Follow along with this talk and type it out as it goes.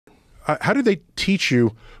how did they teach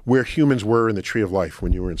you where humans were in the tree of life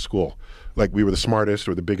when you were in school? Like we were the smartest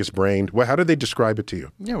or the biggest brained? Well, how did they describe it to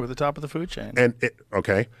you? Yeah, we're the top of the food chain. And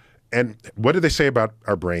okay. And what did they say about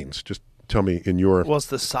our brains? Just tell me in your... Well, it's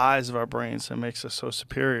the size of our brains that makes us so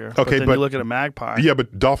superior. Okay, but then you look at a magpie. Yeah,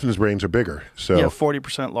 but dolphins' brains are bigger. So yeah,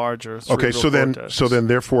 40% larger. Okay, so then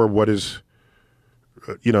therefore what is,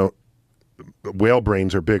 whale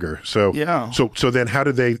brains are bigger. So yeah. So then how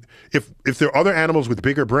do they, if there are other animals with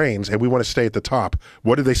bigger brains and we want to stay at the top,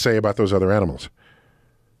 what do they say about those other animals?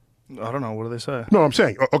 I don't know. What do they say? No, I'm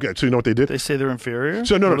saying, okay, so you know what they did? They say they're inferior?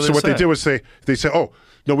 So no. So what they did was they say, oh,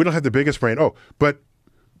 no, we don't have the biggest brain. Oh, but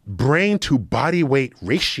brain to body weight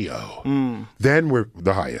ratio, then we're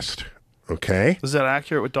the highest. Okay. Is that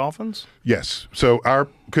accurate with dolphins? Yes. So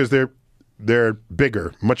because they're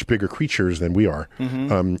bigger, much bigger creatures than we are.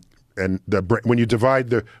 And when you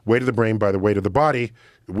divide the weight of the brain by the weight of the body,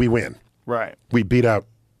 we win. Right. We beat out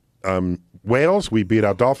whales, we beat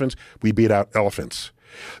out dolphins, we beat out elephants.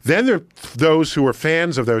 Then there are those who are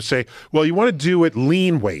fans of those say, well, you want to do it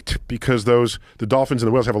lean weight because the dolphins and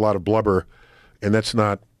the whales have a lot of blubber, and that's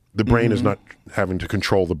not, the brain is not having to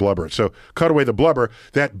control the blubber. So cut away the blubber,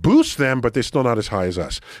 that boosts them, but they're still not as high as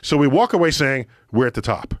us. So we walk away saying, we're at the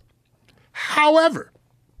top. However,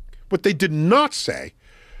 what they did not say,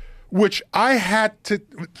 which I had to,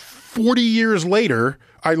 40 years later,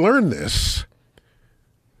 I learned this,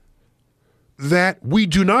 that we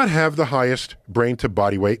do not have the highest brain to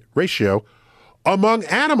body weight ratio among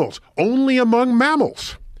animals, only among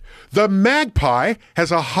mammals. The magpie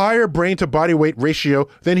has a higher brain to body weight ratio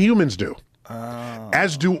than humans do,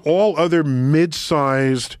 as do all other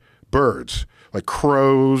mid-sized birds, like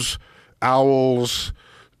crows, owls,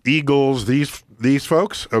 eagles, these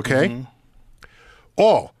folks, okay?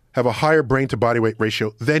 All have a higher brain to body weight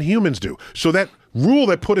ratio than humans do. So that rule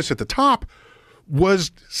that put us at the top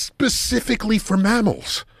was specifically for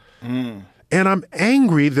mammals. And I'm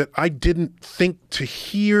angry that I didn't think to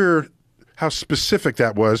hear how specific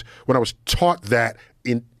that was when I was taught that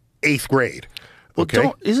in 8th grade. Okay.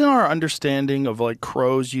 Well, isn't our understanding of like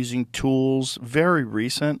crows using tools very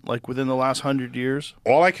recent, like within the last 100 years?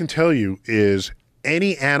 All I can tell you is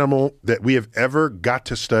any animal that we have ever got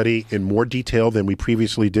to study in more detail than we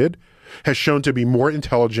previously did has shown to be more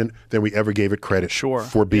intelligent than we ever gave it credit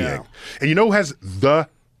for being. Yeah. And you know who has the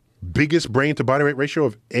biggest brain to body weight ratio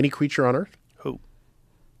of any creature on Earth? Who?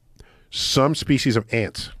 Some species of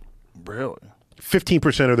ants. Really?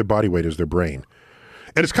 15% of their body weight is their brain.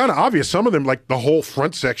 And it's kind of obvious. Some of them, like the whole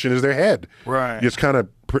front section is their head. Right. It's kind of,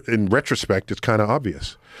 in retrospect, it's kind of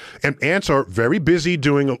obvious. And ants are very busy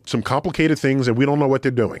doing some complicated things, and we don't know what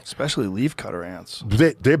they're doing. Especially leafcutter ants.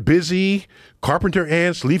 They're busy, carpenter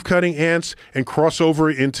ants, leaf-cutting ants, and cross over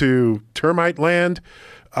into termite land.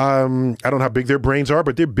 I don't know how big their brains are,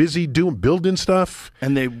 but they're busy building stuff.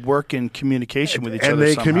 And they work in communication with each other And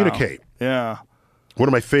they somehow. communicate. Yeah. One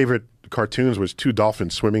of my favorite cartoons was 2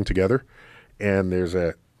 dolphins swimming together, and there's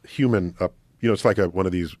a human up, it's like one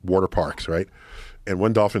of these water parks, right? And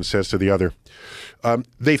one dolphin says to the other,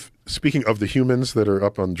 speaking of the humans that are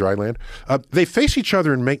up on dry land, they face each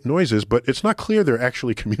other and make noises, but it's not clear they're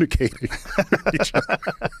actually communicating with each other.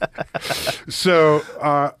 So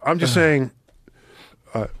I'm just saying,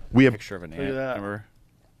 we have Picture of an Look at ant. that. Remember?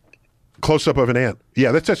 close-up of an ant.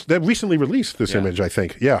 Yeah, that recently released this image, I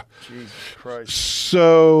think. Yeah. Jesus Christ.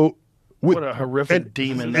 So... What a horrific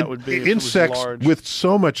demon that would be if it was insects large. with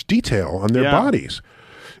so much detail on their bodies.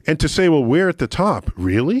 And to say, well, we're at the top.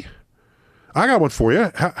 Really? I got one for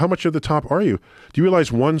you. How much at the top are you? Do you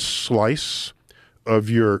realize one slice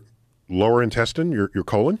of your lower intestine, your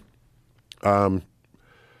colon,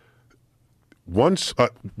 one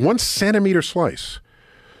centimeter slice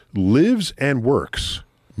lives and works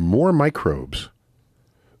more microbes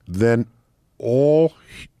than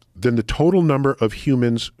the total number of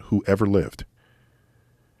humans who ever lived.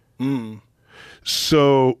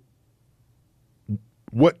 So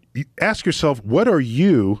ask yourself, what are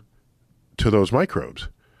you to those microbes?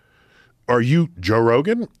 Are you Joe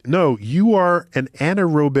Rogan? No, you are an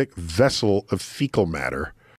anaerobic vessel of fecal matter